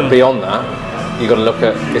endure. But beyond that, you've got to look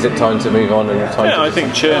at, is it time to move on? I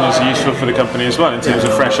think churn is useful for the company as well in terms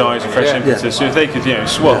of fresh eyes and fresh impetus. So if they could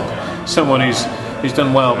swap someone who's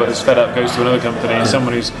done well but is fed up, goes to another company, and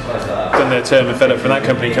someone who's done their term and fed up from that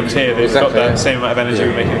company comes here, they've got that same amount of energy,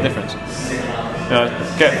 will make a difference.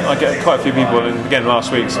 I get quite a few people, and again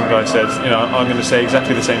last week some guy said, I'm going to say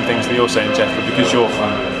exactly the same things that you're saying, Jeff, but because you're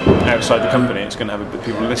from outside the company, it's going to have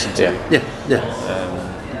people listen to you.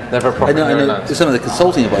 Never a problem. I know some of the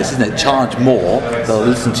consulting advice, isn't it? Charge more, they'll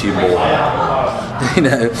listen to you more.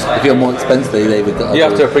 If you're more expensive, they would. You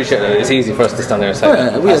have to appreciate that it's easy for us to stand there and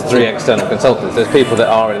say, we have 3 external consultants. There's people that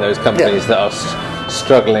are in those companies that are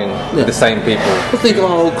struggling with the same people. Well, think of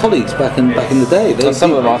our old colleagues back in the day. And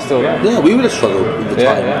some of them are still there. Yeah, we would have struggled at the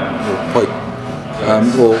time.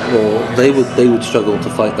 Or they would struggle to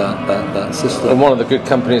fight that system. And one of the good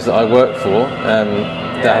companies that I work for,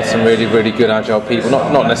 that has some really, really good agile people,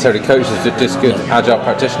 not necessarily coaches, but just good agile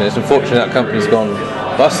practitioners. Unfortunately, that company's gone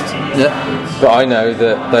bust. Yeah. But I know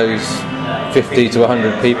that those 50 to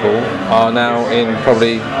 100 people are now in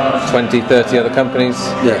probably 20, 30 other companies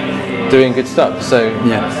doing good stuff. So,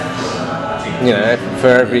 for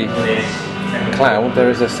every cloud there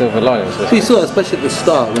is a silver lining. So you saw that especially at the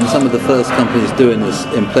start when some of the first companies doing this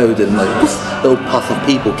imploded and a little puff of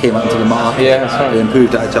people came out into the market. Yeah, that's right. They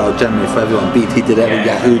improved agile generally for everyone. BT did it,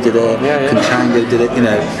 Yahoo did it, Conchango did it,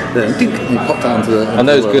 they popped down to the... And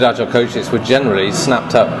those good agile coaches were generally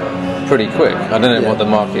snapped up pretty quick. I don't know what the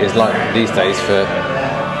market is like these days for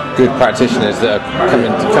good practitioners that are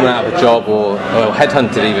coming out of a job or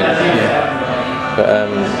headhunted even. But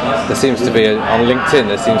there seems to be on LinkedIn.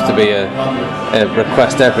 There seems to be a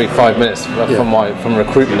request every 5 minutes from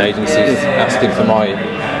recruitment agencies asking for my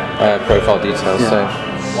profile details. So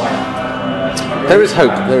there is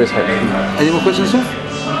hope. There is hope. Any more questions, sir?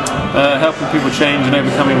 Helping people change and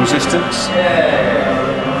overcoming resistance.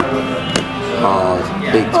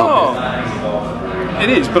 Big topic. It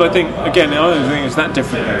is, but I think again, I don't think it's that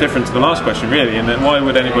different to the last question, really. And then why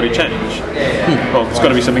would anybody change? Well, there's got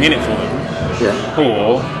to be something in it for them.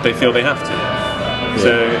 Or they feel they have to.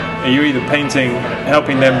 So are you either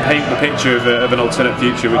helping them paint the picture of an alternate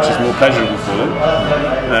future which is more pleasurable for them,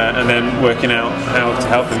 and then working out how to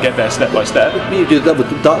help them get there step by step? You do that with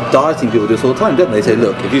dieting. People do this all the time, don't they? They say,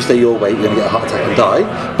 look, if you stay your weight, you're going to get a heart attack and die.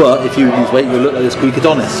 But if you lose weight, you'll look like this Greek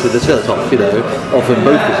Adonis with the shirt off. Often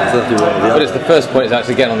both visions. But it's the first point is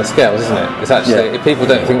actually getting on the scales, isn't it? It's actually if people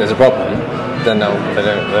don't think there's a problem, then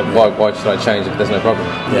why should I change if there's no problem?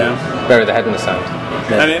 Yeah. Bury the head in the sand.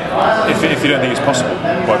 Yeah. And if you don't think it's possible,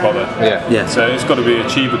 why bother? Yeah. Yeah. So it's got to be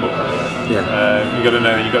achievable. Yeah. You got to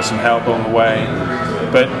know that you got some help along the way.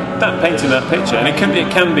 But that painting that picture, and it can be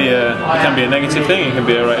a negative thing. It can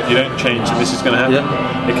be alright if you don't change, and this is going to happen.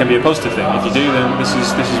 Yeah. It can be a positive thing. If you do, then this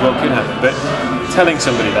is what could happen. But telling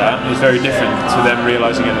somebody that is very different to them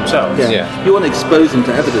realising it themselves. Yeah. You want to expose them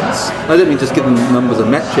to evidence. I don't mean just give them numbers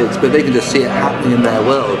and metrics, but they can just see it happening in their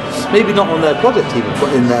world. Maybe not on their project even,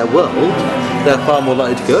 but in their world, they're far more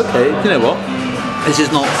likely to go, okay, you know what? This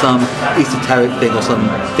is not some esoteric thing or some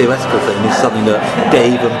theoretical thing. It's something that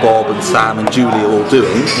Dave and Bob and Sam and Julie are all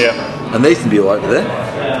doing. Yeah. And they seem to be alright with it.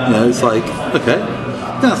 You know, it's like, okay.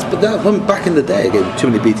 When back in the day, again, too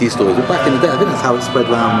many BT stories, but back in the day, I think that's how it spread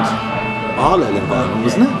around our little environment,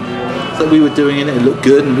 wasn't it? It's like we were doing it looked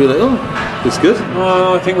good, and we were like, oh, it's good.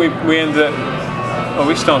 Well, I think we ended up. Well,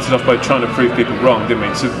 we started off by trying to prove people wrong, didn't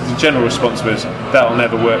we? So the general response was, that'll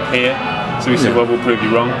never work here. So we said, well, we'll prove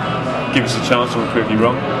you wrong. Give us a chance and we'll prove you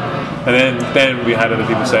wrong. And then we had other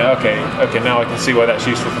people say, okay, now I can see why that's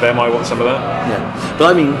useful for them. I want some of that. Yeah.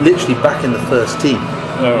 But I mean, literally back in the first team,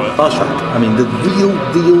 Right. Fast Track. I mean, the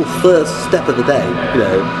real first step of the day. You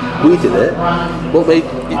know, we did it. What made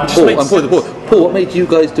Paul? What made you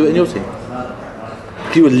guys do it in your team?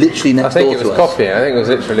 You were literally next door to us. I think it was copying. I think it was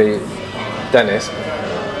literally Dennis.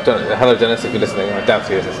 Hello, Dennis, if you're listening. I doubt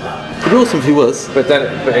he is listening. It'd be awesome if he was. But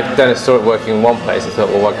if Dennis saw it working in one place, he thought,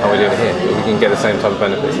 well, why can't we do it here? We can get the same type of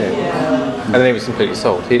benefits here. And then he was completely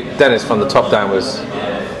sold. Dennis, from the top down, was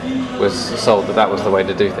sold that was the way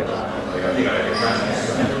to do things.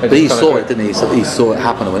 But he saw it, didn't he? So he saw it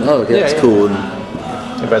happen and went, oh, okay, that's cool. And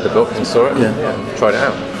he read the book and saw it and tried it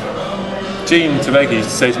out. Gene Tavegi used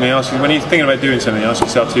to say to me, when you're thinking about doing something, ask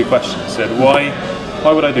yourself two questions. He said, why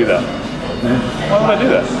would I do that? Why would I do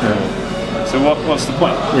that? So what's the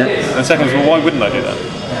point? Yeah. And second is, well, why wouldn't I do that?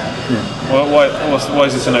 Yeah. Well, why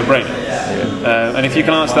is this a no-brainer? And if you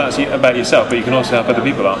can answer that about yourself, but you can also help other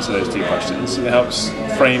people answer those two questions, it helps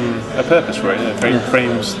frame a purpose for it. It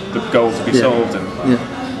frames the goal to be solved. And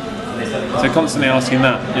so constantly asking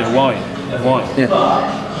that, why? Yeah.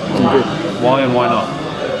 Why and why not?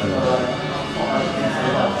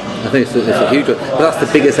 I think it's a huge one. But that's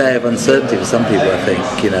the biggest area of uncertainty for some people, I think.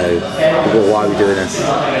 Well, why are we doing this?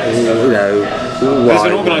 Why? There's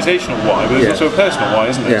an organisational why, but there's also a personal why,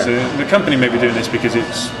 isn't there? Yeah. So the company may be doing this because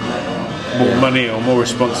it's more money or more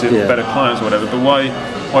responsive or better clients or whatever, but why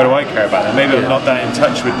do I care about that? Maybe I'm not that in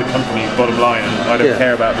touch with the company's bottom line and I don't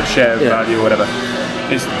care about the share value or whatever.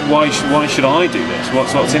 It's why should I do this?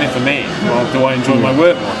 What's in it for me? Well, do I enjoy my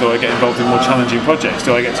work more? Do I get involved in more challenging projects?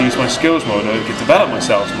 Do I get to use my skills more? Do I get to develop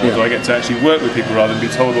myself more? Do I get to actually work with people rather than be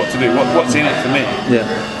told what to do? What's in it for me? Yeah.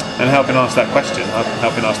 And helping ask that question,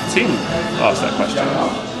 helping ask the team ask that question.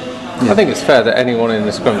 I think it's fair that anyone in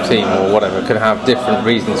the Scrum team or whatever could have different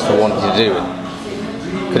reasons for wanting to do it.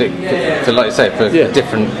 Like you say, for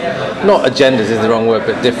different, not agendas is the wrong word,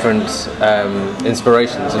 but different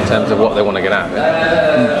inspirations in terms of what they want to get out of it.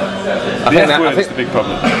 I think the big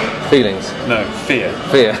problem. Feelings. No, fear.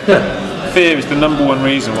 Fear. Fear is the number one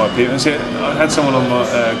reason why people. So I had someone on my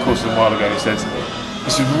course a while ago who said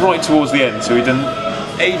this is right towards the end. So we've done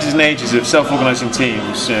ages and ages of self-organising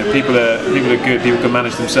teams. People are good. People can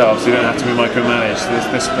manage themselves. They don't have to be micromanaged.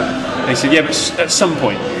 And he said, yeah, but at some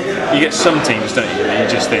point. You get some teams, don't you? You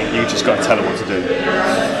just think you just got to tell them what to do.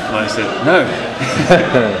 And I said, no,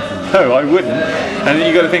 no, I wouldn't. And then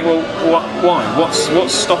you got to think, well, why?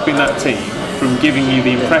 What's stopping that team from giving you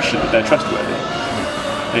the impression that they're trustworthy?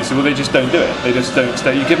 And he said, well, they just don't do it. They just don't.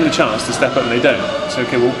 You give them the chance to step up, and they don't. So,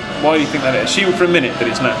 okay, well, why do you think that is? Assume for a minute that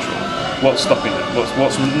it's natural. What's stopping them?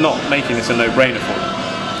 What's not making this a no-brainer for them?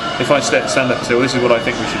 If I stand up and say, well, this is what I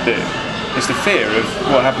think we should do. It's the fear of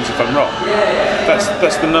what happens if I'm wrong.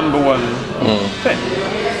 That's the number one thing.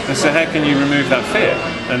 And so how can you remove that fear?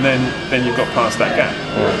 And then you've got past that gap.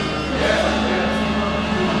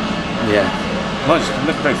 Yeah. I'm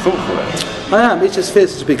looking very thoughtful there. I am. It's just fear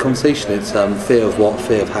to be conversation. It's fear of what,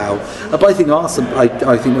 fear of how. But I think there are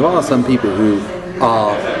some people who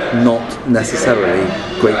are not necessarily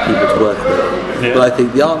great people to work with. Yeah. But I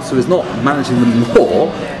think the answer is not managing them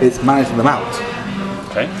more; it's managing them out.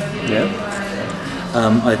 Okay. Yeah.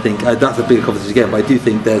 I think that's a bigger conversation again, but I do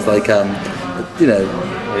think there's like, we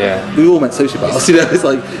all met sociopaths. It's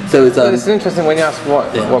like so. It's interesting when you ask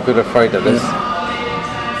what people are afraid of.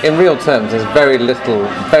 In real terms, there's very little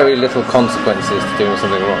consequences to doing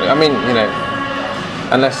something wrong. I mean,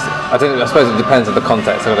 unless I suppose it depends on the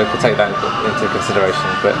context. So I could take that into consideration.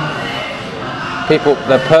 But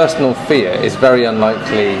their personal fear is very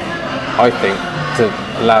unlikely, I think, to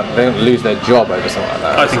they don't lose their job over something like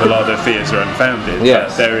that. I think a lot of their fears are unfounded.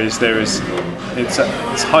 Yes.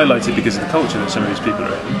 It's highlighted because of the culture that some of these people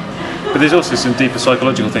are in. But there's also some deeper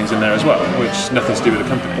psychological things in there as well, which nothing to do with the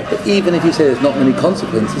company. But even if you say there's not many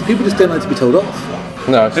consequences, people just don't like to be told off.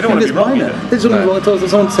 No, they don't want to be wrong. They just don't want to tell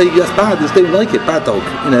someone to say that's bad. They just don't like it. Bad dog.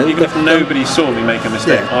 Even if nobody saw me make a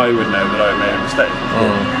mistake, I would know that I made a mistake.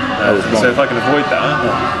 So if I can avoid that,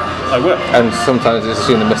 I will. And sometimes it's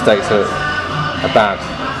assumed the mistakes are bad,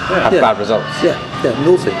 have bad results. Yeah,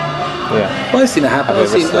 naughty. Yeah. Well, I've seen it happen. I've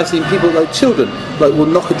seen people, like children, will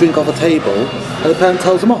knock a drink off a table, and the parent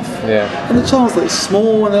tells them off. Yeah. And the child's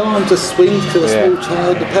small, and their arm just swings to a small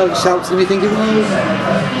child. The parent shouts, and you're thinking, well,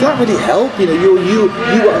 does that really help? You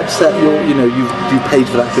were upset. You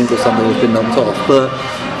paid for that drink or something that's been knocked off, but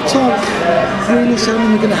child, really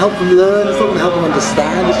something you're going to help them learn? It's not going to help them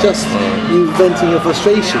understand. It's just you venting your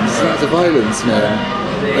frustrations. It's an act of violence,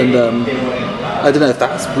 And I don't know if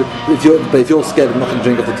that's if you're scared of knocking a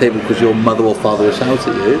drink off the table because your mother or father will shout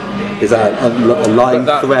at you. Is that a lying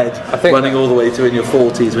thread running all the way to in your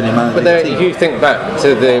 40s when you're married? But you think back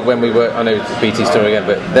to when we were. I know it's a BT story again,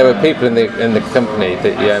 but there were people in the company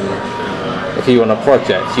that if you were on a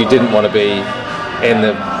project, you didn't want to be in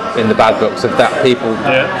the bad books of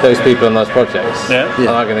those people on those projects. Yeah. And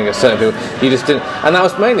I can think of certain people you just didn't, and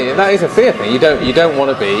that is a fear thing. You don't want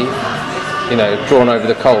to be drawn over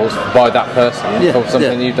the coals by that person for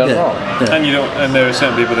something you've done wrong. Yeah. And there are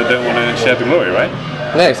certain people that don't want to share the glory, right?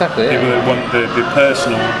 Yeah, exactly. People that want the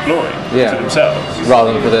personal glory to themselves,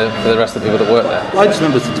 rather than for the rest of the people that work there. I just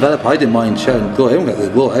remember as a developer, I didn't mind sharing glory. I don't get the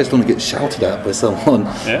glory. I just don't want to get shouted at by someone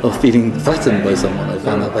or feeling threatened by someone. I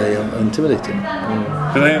found that very intimidating.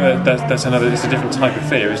 But I think that's it's a different type of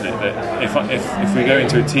fear, isn't it? That if we go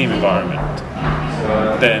into a team environment,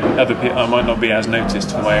 then other people, I might not be as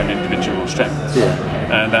noticed for my own individual strengths,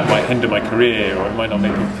 and that might hinder my career, or it might not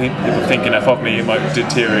make people think enough of me. It might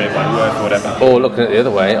deteriorate my work or whatever. Or looking at it the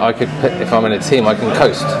other way, if I'm in a team, I can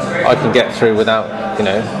coast. I can get through without,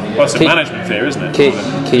 Well, it's a management fear, isn't it?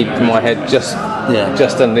 Keep my head just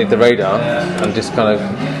underneath the radar, and just kind of.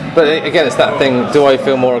 But again, it's that thing. Do I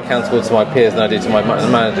feel more accountable to my peers than I do to my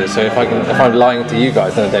manager? So if I'm lying to you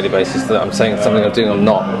guys on a daily basis that I'm saying something I'm doing or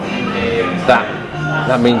not,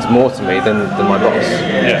 that means more to me than my boss.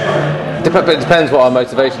 Yeah. But it depends what our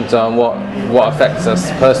motivations are and what affects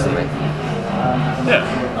us personally.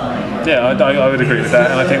 Yeah, I would agree with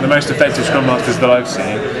that, and I think the most effective Scrum Masters that I've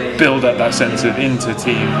seen build up that sense of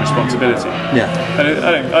inter-team responsibility. Yeah.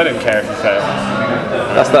 And I don't care if you fail.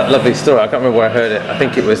 That's that lovely story. I can't remember where I heard it. I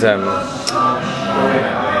think it was Andy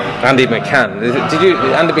McCann.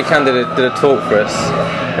 Andy McCann did a talk for us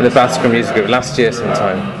in the Bath Scrum User Group last year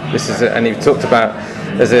sometime. And he talked about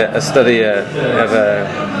there's a study of a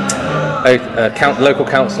local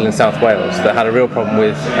council in South Wales that had a real problem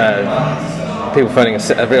with people phoning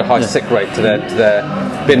a real high sick rate to their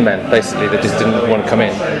bin men. Basically, they just didn't want to come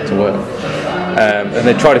in to work. And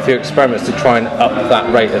they tried a few experiments to try and up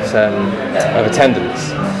that rate of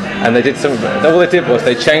attendance. And they did all they did was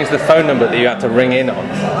they changed the phone number that you had to ring in on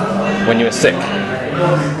when you were sick.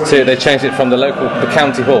 So they changed it from the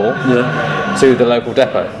county hall to the local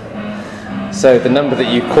depot. So the number that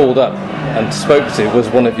you called up and spoke to was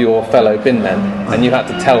one of your fellow bin men, and you had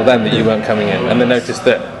to tell them that you weren't coming in. And they noticed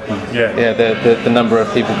that the number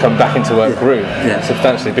of people come back into work grew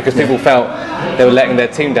substantially because people felt they were letting their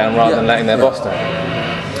team down rather than letting their boss down.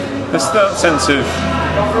 There's that sense of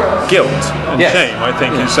guilt and shame, I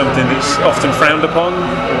think, is something that's often frowned upon.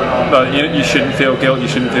 But you shouldn't feel guilt, you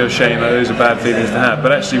shouldn't feel shame. Those are bad feelings to have.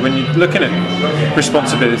 But actually, when you're looking at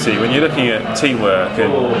responsibility, when you're looking at teamwork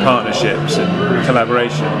and partnerships and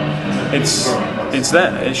collaboration, it's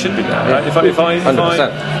there. It should be there. Right? If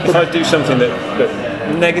I do something that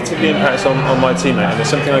negatively impacts on my teammate and there's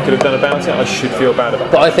something I could have done about it, I should feel bad about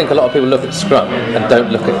it. But I think a lot of people look at Scrum and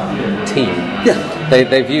don't look at team. Yeah.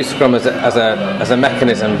 They've used Scrum as a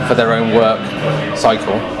mechanism for their own work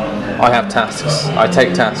cycle. I have tasks, I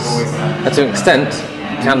take tasks, and to an extent,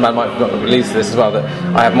 Kanban might have released this as well, that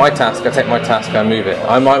I have my task, I take my task, I move it.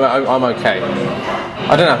 I'm okay.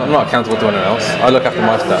 I don't know, I'm not accountable to anyone else. I look after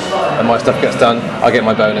my stuff, and my stuff gets done, I get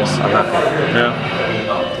my bonus, I'm happy. Yeah.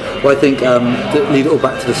 Well, I think to lead it all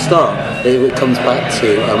back to the start, it comes back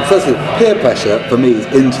to, firstly, peer pressure for me is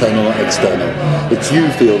internal, not external. It's you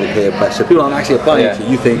feel the peer pressure. People aren't actually applying it to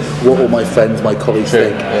you. You think, what will my friends, my colleagues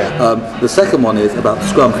think? Yeah. The second one is about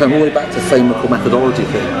Scrum, coming all the way back to framework or methodology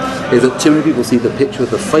thing, is that too many people see the picture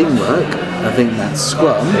of the framework and think that's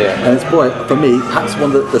Scrum, and it's, for me, perhaps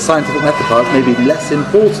one of the scientific method parts may be less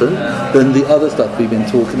important than the other stuff we've been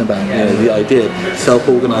talking about. The idea of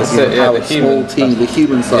self-organising, the small team, the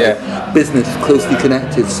human side. business closely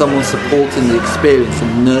connected, someone supporting the experience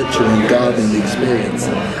and nurturing and guarding the experience.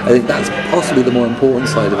 I think that's possibly the more important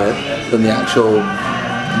side of it than the actual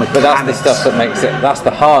mechanics. But that's the stuff that makes it, that's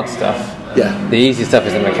the hard stuff. Yeah. The easy stuff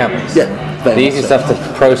is the mechanics. Yeah. The easy stuff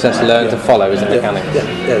to process, learn, to follow is the mechanics.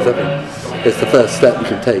 Yeah, exactly. It's the first step you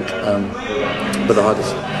can take, but the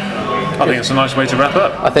hardest. I think it's a nice way to wrap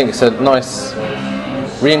up. I think it's a nice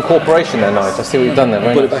reincorporation there, Nigel. I see what you've done there.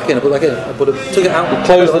 I put it back in, took it out.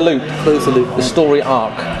 Close the loop. Close the loop. The story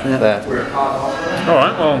arc there.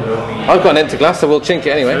 Alright, well. I've got an interglass, so we'll chink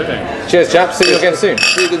it anyway. Cheers, chaps. See you again soon.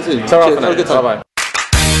 See you again soon. Ta-ra Cheers. for now. Have a good time. Bye-bye.